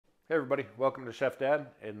Hey everybody, welcome to Chef Dad,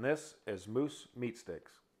 and this is moose meat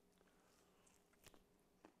sticks.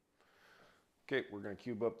 Okay, we're going to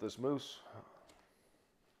cube up this moose,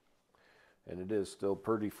 and it is still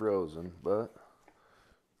pretty frozen, but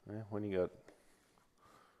when you got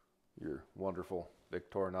your wonderful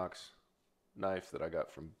Victorinox knife that I got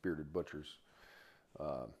from Bearded Butchers,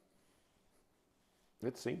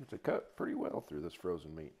 it seems to cut pretty well through this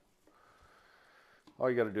frozen meat. All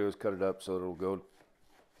you got to do is cut it up so it'll go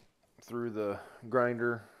through the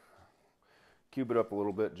grinder, cube it up a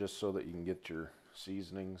little bit just so that you can get your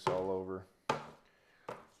seasonings all over. A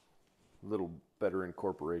little better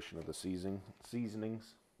incorporation of the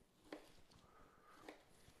seasonings.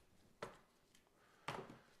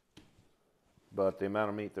 But the amount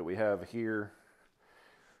of meat that we have here,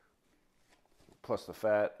 plus the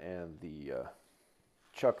fat and the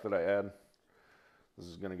chuck that I add, this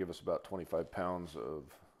is going to give us about 25 pounds of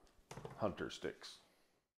hunter sticks.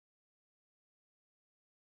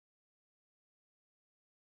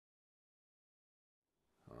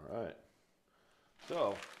 All right,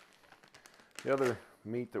 so the other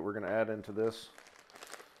meat that we're going to add into this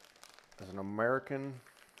is an American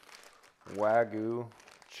Wagyu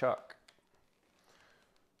chuck.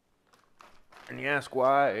 And you ask,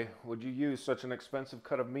 why would you use such an expensive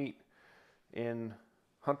cut of meat in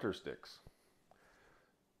hunter sticks?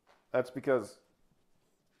 That's because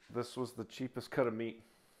this was the cheapest cut of meat.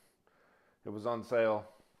 It was on sale,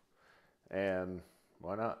 and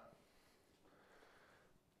why not?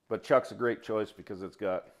 But chuck's a great choice because it's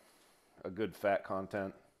got a good fat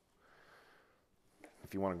content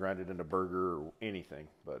if you want to grind it into burger or anything,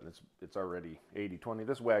 but it's already 80-20.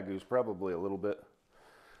 This Wagyu is probably a little bit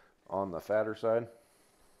on the fatter side,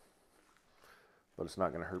 but it's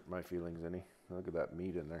not going to hurt my feelings any. Look at that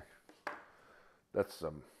meat in there. That's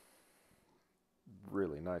some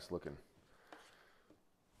really nice looking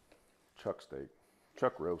chuck steak,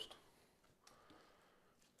 chuck roast.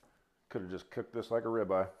 Could have just cooked this like a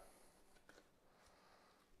ribeye,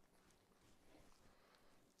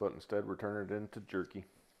 but instead we're turning it into jerky,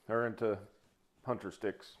 or into hunter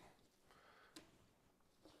sticks.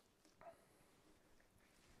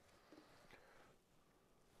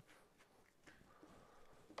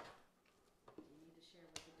 Do you need to share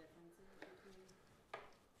what the difference is between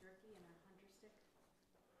jerky and a hunter stick?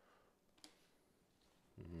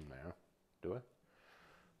 No. Do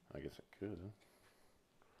I? I guess I could.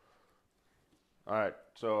 Alright,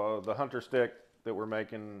 so the hunter stick that we're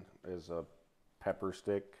making is a pepper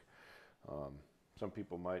stick. Some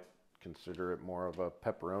people might consider it more of a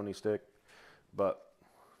pepperoni stick, but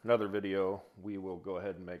another video we will go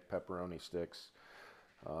ahead and make pepperoni sticks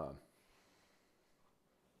because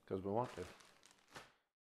we want to.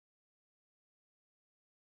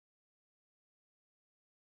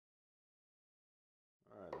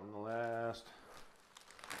 Alright, and the last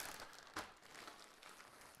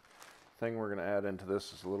thing we're going to add into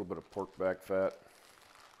this is a little bit of pork back fat,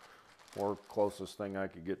 or closest thing I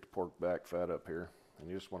could get to pork back fat up here. And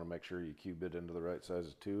you just want to make sure you cube it into the right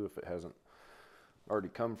sizes too if it hasn't already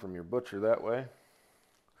come from your butcher that way,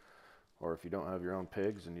 or if you don't have your own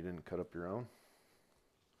pigs and you didn't cut up your own.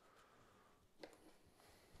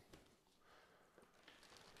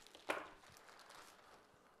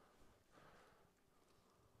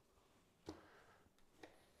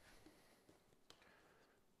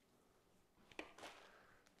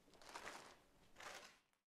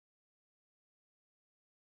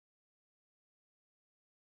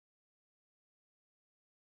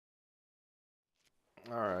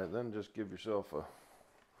 Alright, then just give yourself a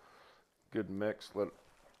good mix. Let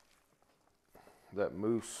that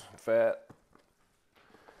moose fat,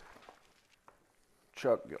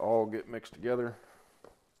 chuck all get mixed together.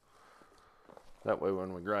 That way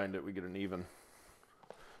when we grind it, we get an even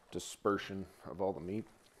dispersion of all the meat.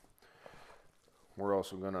 We're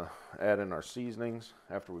also going to add in our seasonings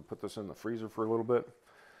after we put this in the freezer for a little bit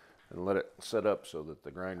and let it set up so that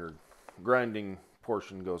the grinding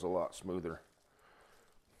portion goes a lot smoother.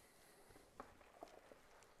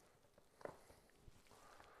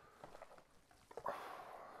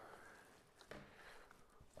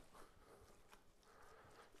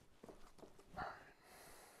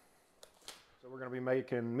 We're going to be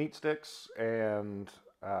making meat sticks, and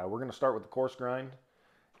we're going to start with the coarse grind,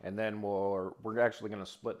 and then we're actually going to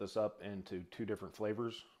split this up into two different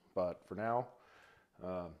flavors. But for now,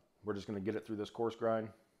 we're just going to get it through this coarse grind,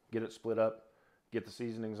 get it split up, get the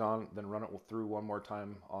seasonings on, then run it through one more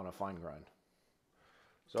time on a fine grind.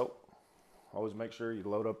 So always make sure you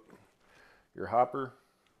load up your hopper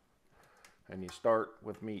and you start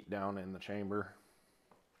with meat down in the chamber.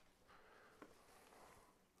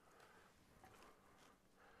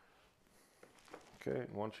 Okay,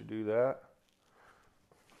 and once you do that,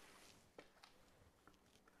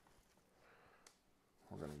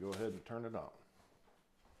 we're going to go ahead and turn it on.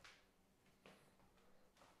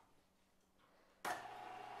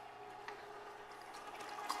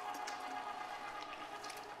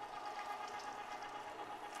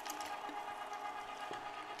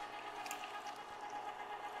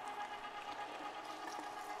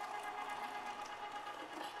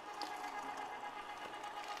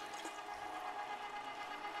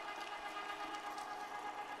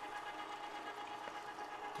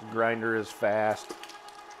 The grinder is fast,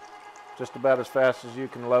 just about as fast as you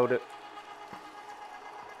can load it.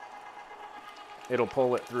 It'll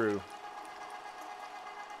pull it through.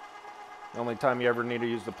 The only time you ever need to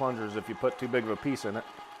use the plunger is if you put too big of a piece in it.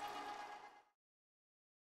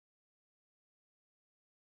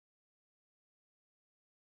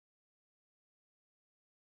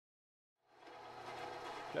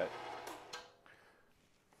 Okay.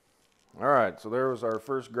 All right, so there was our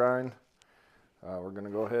first grind. We're going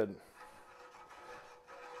to go ahead and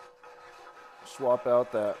swap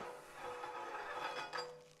out that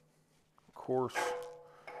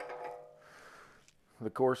the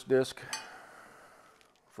coarse disc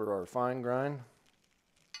for our fine grind.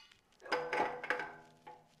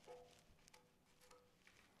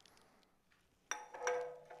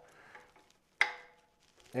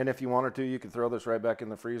 And if you wanted to, you could throw this right back in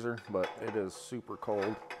the freezer, but it is super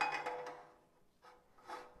cold.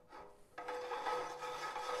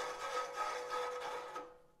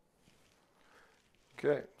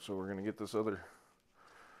 Okay, so we're going to get this other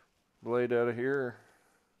blade out of here.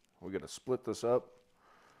 We got to split this up,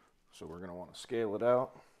 so we're going to want to scale it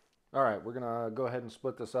out. All right, we're going to go ahead and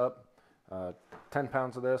split this up. 10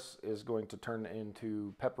 pounds of this is going to turn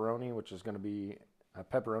into pepperoni, which is going to be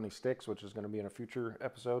pepperoni sticks, which is going to be in a future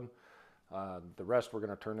episode. The rest we're going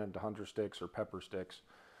to turn into hunter sticks or pepper sticks.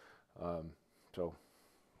 So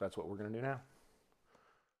that's what we're going to do now.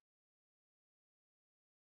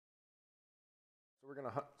 So we're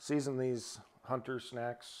going to season these hunter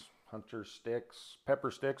snacks, hunter sticks,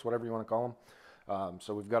 pepper sticks, whatever you want to call them.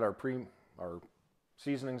 So we've got our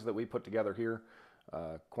seasonings that we put together here.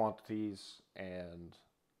 Quantities and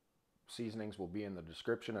seasonings will be in the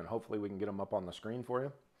description, and hopefully we can get them up on the screen for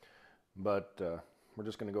you. But we're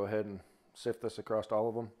just going to go ahead and sift this across all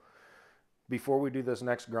of them before we do this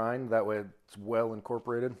next grind. That way it's well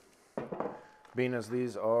incorporated. Being as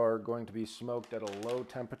these are going to be smoked at a low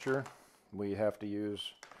temperature, we have to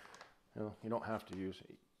use, you don't have to use,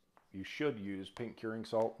 you should use pink curing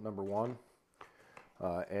salt, number 1.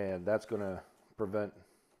 And that's going to prevent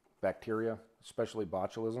bacteria, especially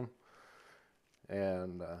botulism.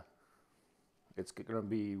 And it's going to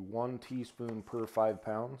be 1 teaspoon per 5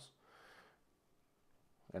 pounds.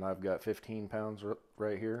 And I've got 15 pounds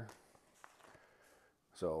right here.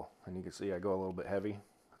 So, and you can see I go a little bit heavy.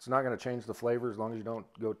 It's not going to change the flavor as long as you don't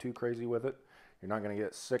go too crazy with it. You're not going to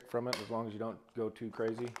get sick from it as long as you don't go too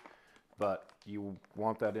crazy. But you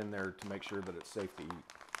want that in there to make sure that it's safe to eat.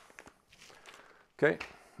 Okay,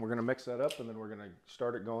 we're going to mix that up, and then we're going to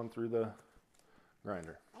start it going through the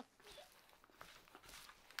grinder.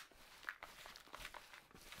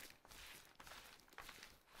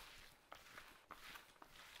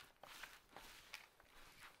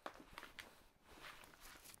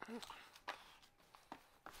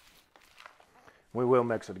 We will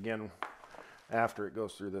mix it again after it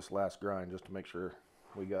goes through this last grind, just to make sure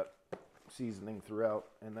we got seasoning throughout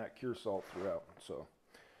and that cure salt throughout. So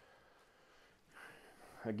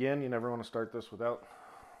again, you never want to start this without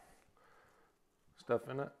stuff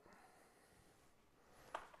in it.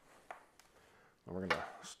 And we're going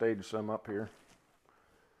to stage some up here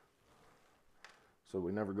so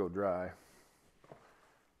we never go dry.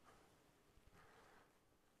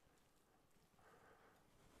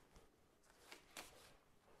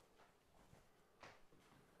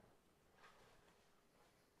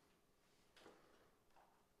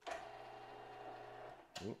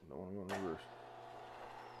 Ooh, don't want to go in reverse.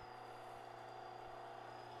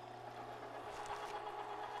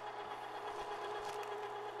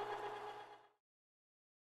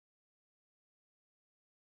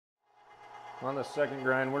 On the second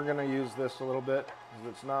grind, we're going to use this a little bit because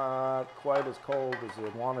it's not quite as cold as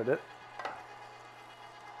I wanted it.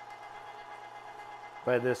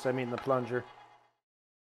 By this, I mean the plunger.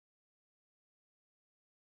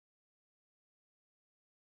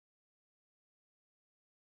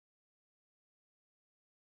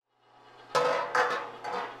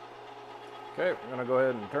 Okay, we're going to go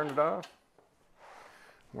ahead and turn it off.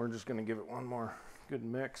 We're just going to give it one more good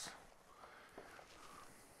mix.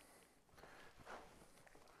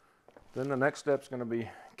 Then the next step is going to be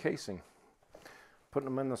casing. putting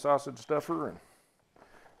them in the sausage stuffer and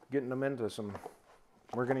getting them into some,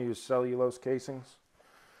 we're going to use cellulose casings,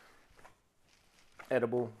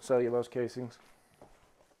 edible cellulose casings.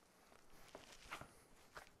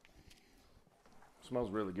 Smells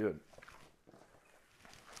really good.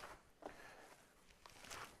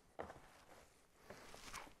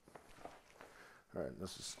 All right,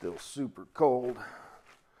 this is still super cold.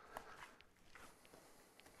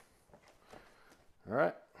 All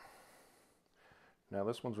right, now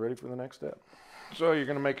this one's ready for the next step. So you're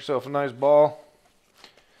gonna make yourself a nice ball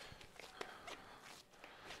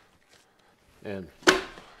and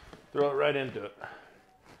throw it right into it.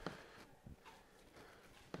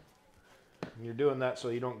 And you're doing that so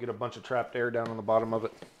you don't get a bunch of trapped air down on the bottom of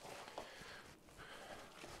it.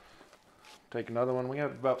 Take another one. We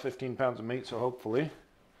have about 15 pounds of meat, so hopefully,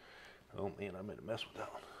 oh man, I made a mess with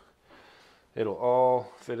that one. It'll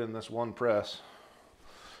all fit in this one press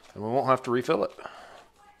and we won't have to refill it.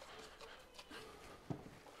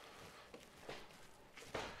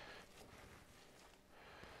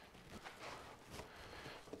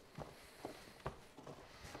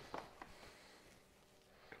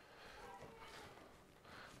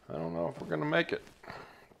 I don't know if we're gonna make it.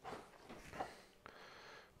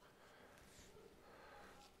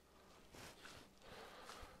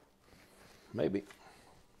 Maybe.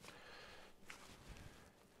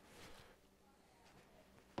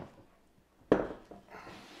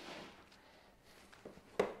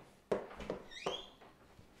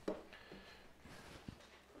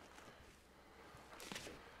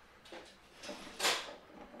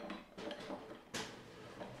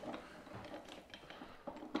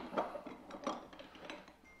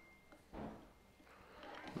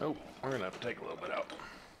 Nope, we're gonna have to take a little bit out.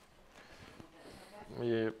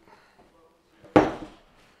 Yep.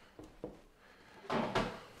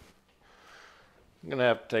 I'm gonna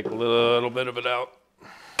have to take a little bit of it out,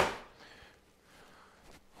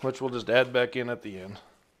 which we'll just add back in at the end.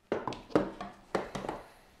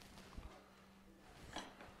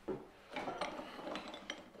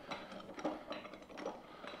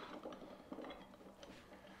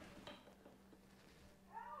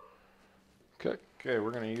 Okay,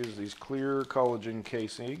 we're going to use these clear collagen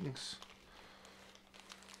casings.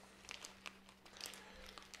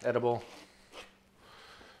 Edible.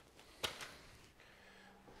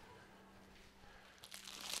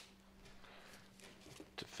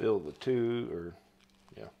 To fill the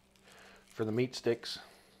for the meat sticks.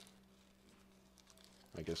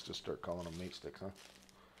 I guess just start calling them meat sticks, huh?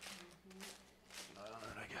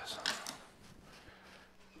 I guess.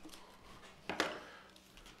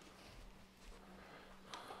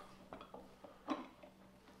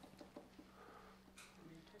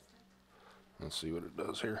 Let's see what it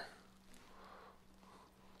does here.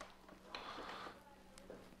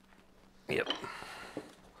 Yep.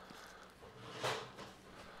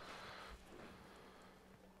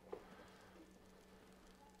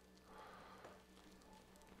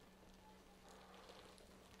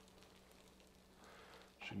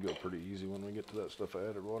 Should go pretty easy when we get to that stuff I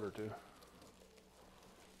added water to.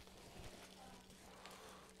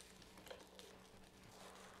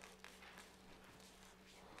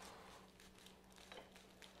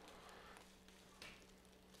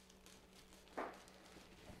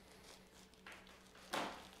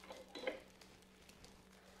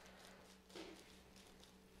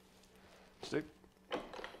 Stick.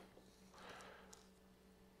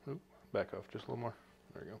 Oop, back off just a little more.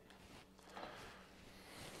 There you go.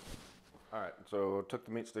 All right, so I took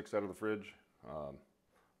the meat sticks out of the fridge.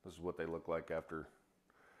 This is what they look like after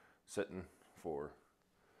sitting for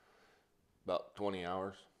about 20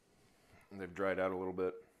 hours. And they've dried out a little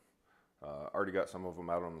bit. Already got some of them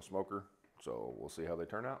out on the smoker, so we'll see how they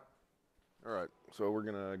turn out. All right, so we're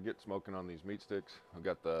gonna get smoking on these meat sticks. I've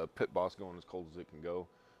got the Pit Boss going as cold as it can go.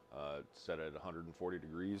 It's set at 140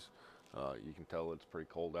 degrees. You can tell it's pretty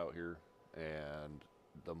cold out here, and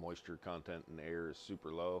the moisture content in the air is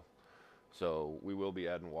super low. So we will be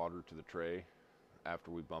adding water to the tray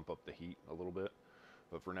after we bump up the heat a little bit.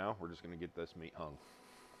 But for now, we're just gonna get this meat hung.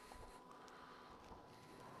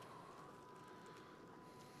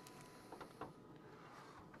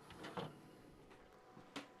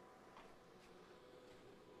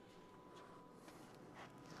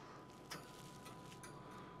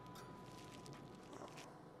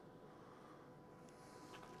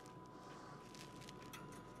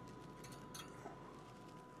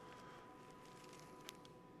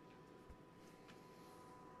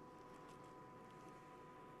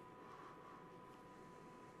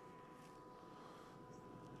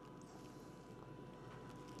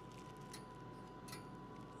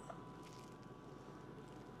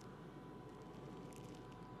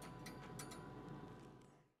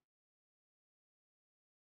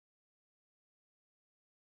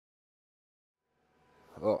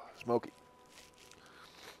 smoky.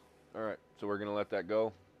 All right, so we're gonna let that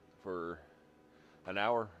go for an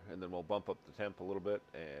hour, and then we'll bump up the temp a little bit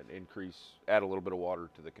and add a little bit of water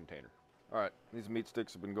to the container. All right, these meat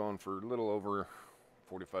sticks have been going for a little over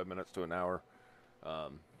 45 minutes to an hour.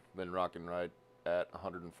 Been rocking right at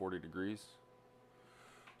 140 degrees.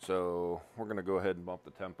 So we're gonna go ahead and bump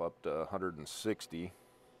the temp up to 160,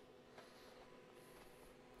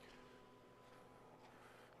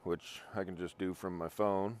 which I can just do from my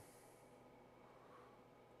phone.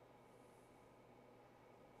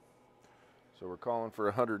 So we're calling for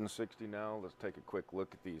 160 now. Let's take a quick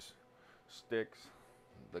look at these sticks.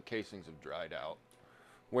 The casings have dried out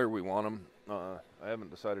where we want them. I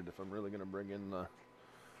haven't decided if I'm really going to bring in the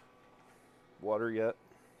water yet,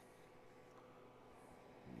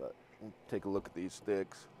 but we'll take a look at these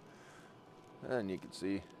sticks, and you can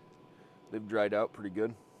see they've dried out pretty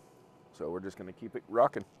good. So we're just going to keep it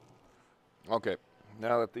rocking. Okay,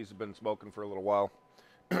 now that these have been smoking for a little while,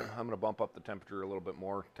 I'm going to bump up the temperature a little bit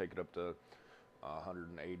more, take it up to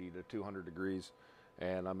 180 to 200 degrees.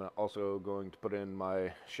 And I'm also going to put in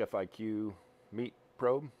my Chef IQ meat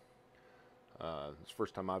probe. It's the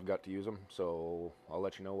first time I've got to use them, so I'll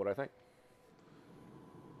let you know what I think.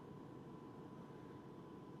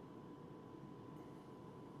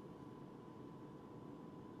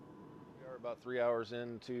 We are about 3 hours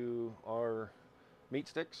into our meat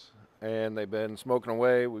sticks, and they've been smoking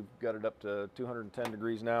away. We've got it up to 210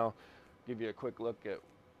 degrees now. Give you a quick look at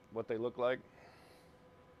what they look like.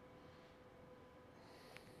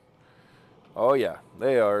 Oh yeah,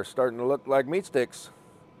 they are starting to look like meat sticks.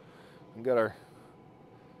 We've got our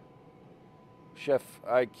Chef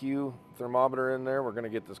IQ thermometer in there. We're going to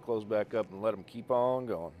get this closed back up and let them keep on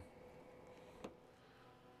going.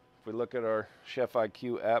 If we look at our Chef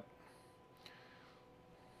IQ app,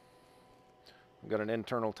 we've got an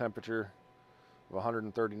internal temperature of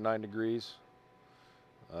 139 degrees.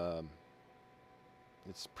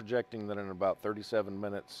 It's projecting that in about 37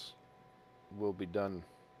 minutes we'll be done.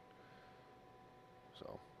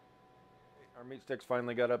 So our meat sticks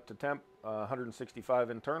finally got up to temp, 165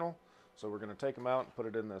 internal. So we're going to take them out and put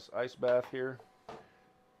it in this ice bath here.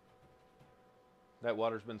 That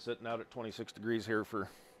water's been sitting out at 26 degrees here for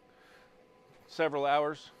several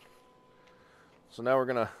hours. So now we're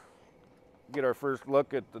going to get our first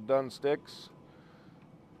look at the done sticks.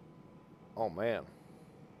 Oh man,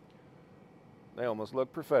 they almost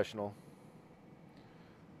look professional.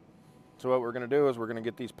 So what we're going to do is we're going to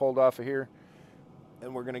get these pulled off of here,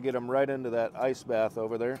 and we're going to get them right into that ice bath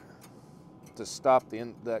over there to stop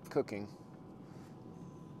that cooking.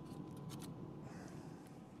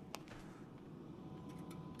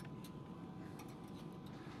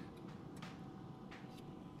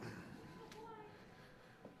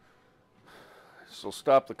 This will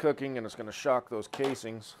stop the cooking, and it's going to shock those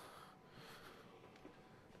casings.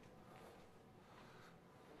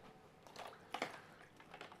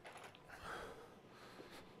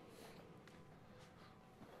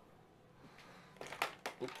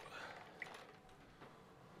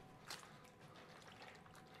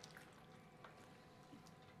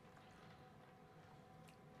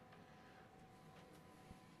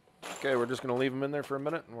 Okay, we're just going to leave them in there for a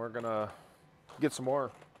minute, and we're going to get some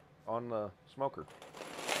more on the smoker.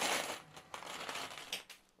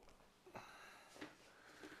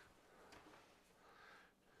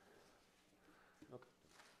 Okay.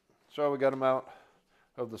 So we got them out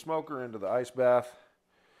of the smoker into the ice bath.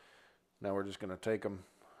 Now we're just going to take them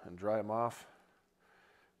and dry them off,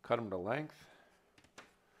 cut them to length,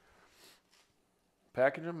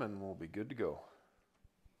 package them, and we'll be good to go.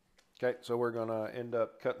 Okay, so we're going to end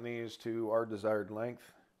up cutting these to our desired length.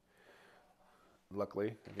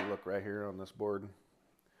 Luckily, if you look right here on this board,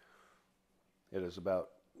 it is about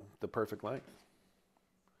the perfect length.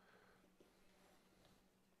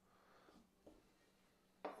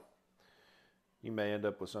 You may end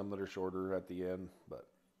up with some that are shorter at the end, but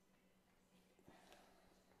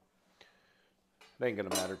it ain't going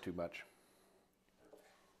to matter too much.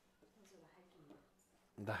 Those are the hiking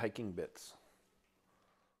bits. The hiking bits.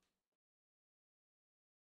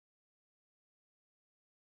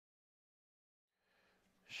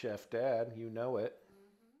 Chef Dad, you know it.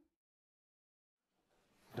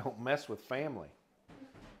 Don't mess with family.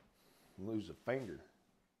 Lose a finger.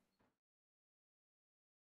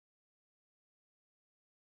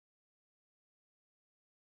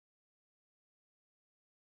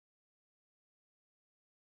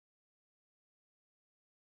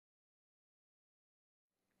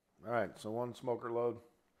 All right, so one smoker load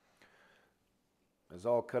is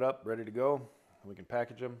all cut up, ready to go. We can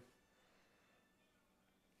package them,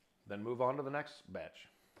 then move on to the next batch.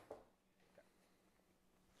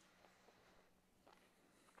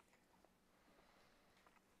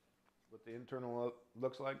 what the internal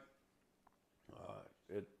looks like.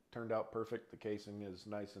 It turned out perfect. The casing is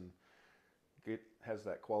nice and it has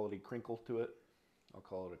that quality crinkle to it. I'll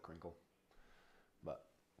call it a crinkle. But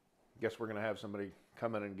I guess we're going to have somebody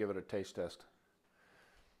come in and give it a taste test.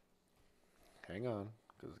 Hang on,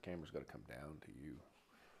 because the camera's got to come down to you.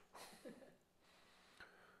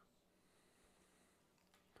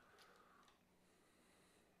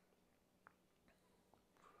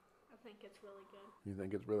 I think it's really good. You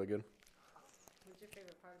think it's really good? What's your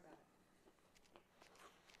favorite part about it?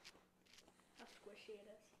 How squishy it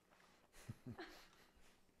is.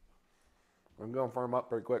 I'm going to firm up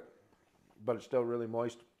pretty quick, but it's still really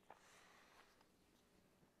moist.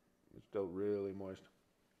 It's still really moist.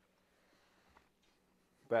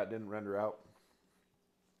 Fat didn't render out.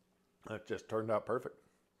 It just turned out perfect.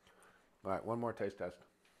 All right, one more taste test.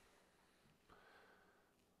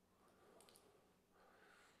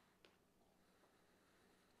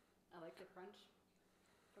 I like the crunch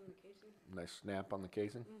from the casing. Nice snap on the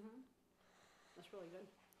casing. That's really good.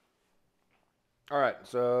 All right,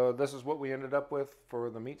 so this is what we ended up with for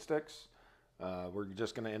the meat sticks. We're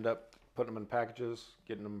just going to end up putting them in packages,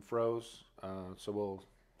 getting them froze. So we'll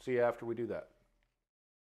see you after we do that.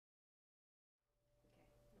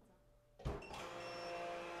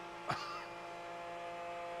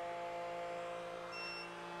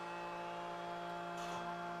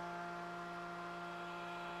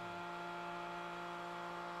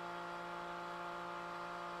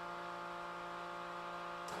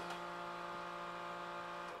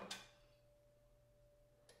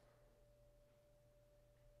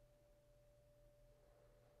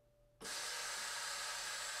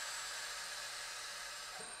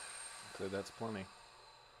 So that's plenty.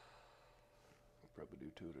 Probably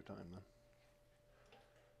do 2 at a time then.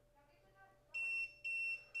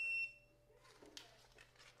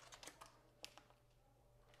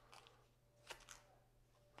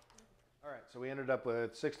 All right, so we ended up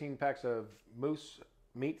with 16 packs of moose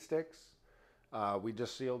meat sticks. We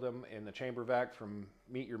just sealed them in the chamber vac from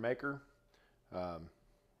Meet Your Maker.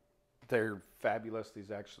 They're fabulous.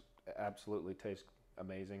 These actually absolutely taste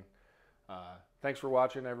amazing. Thanks for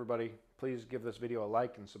watching, everybody. Please give this video a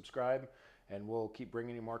like and subscribe, and we'll keep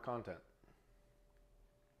bringing you more content.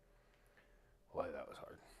 Boy, that was hard.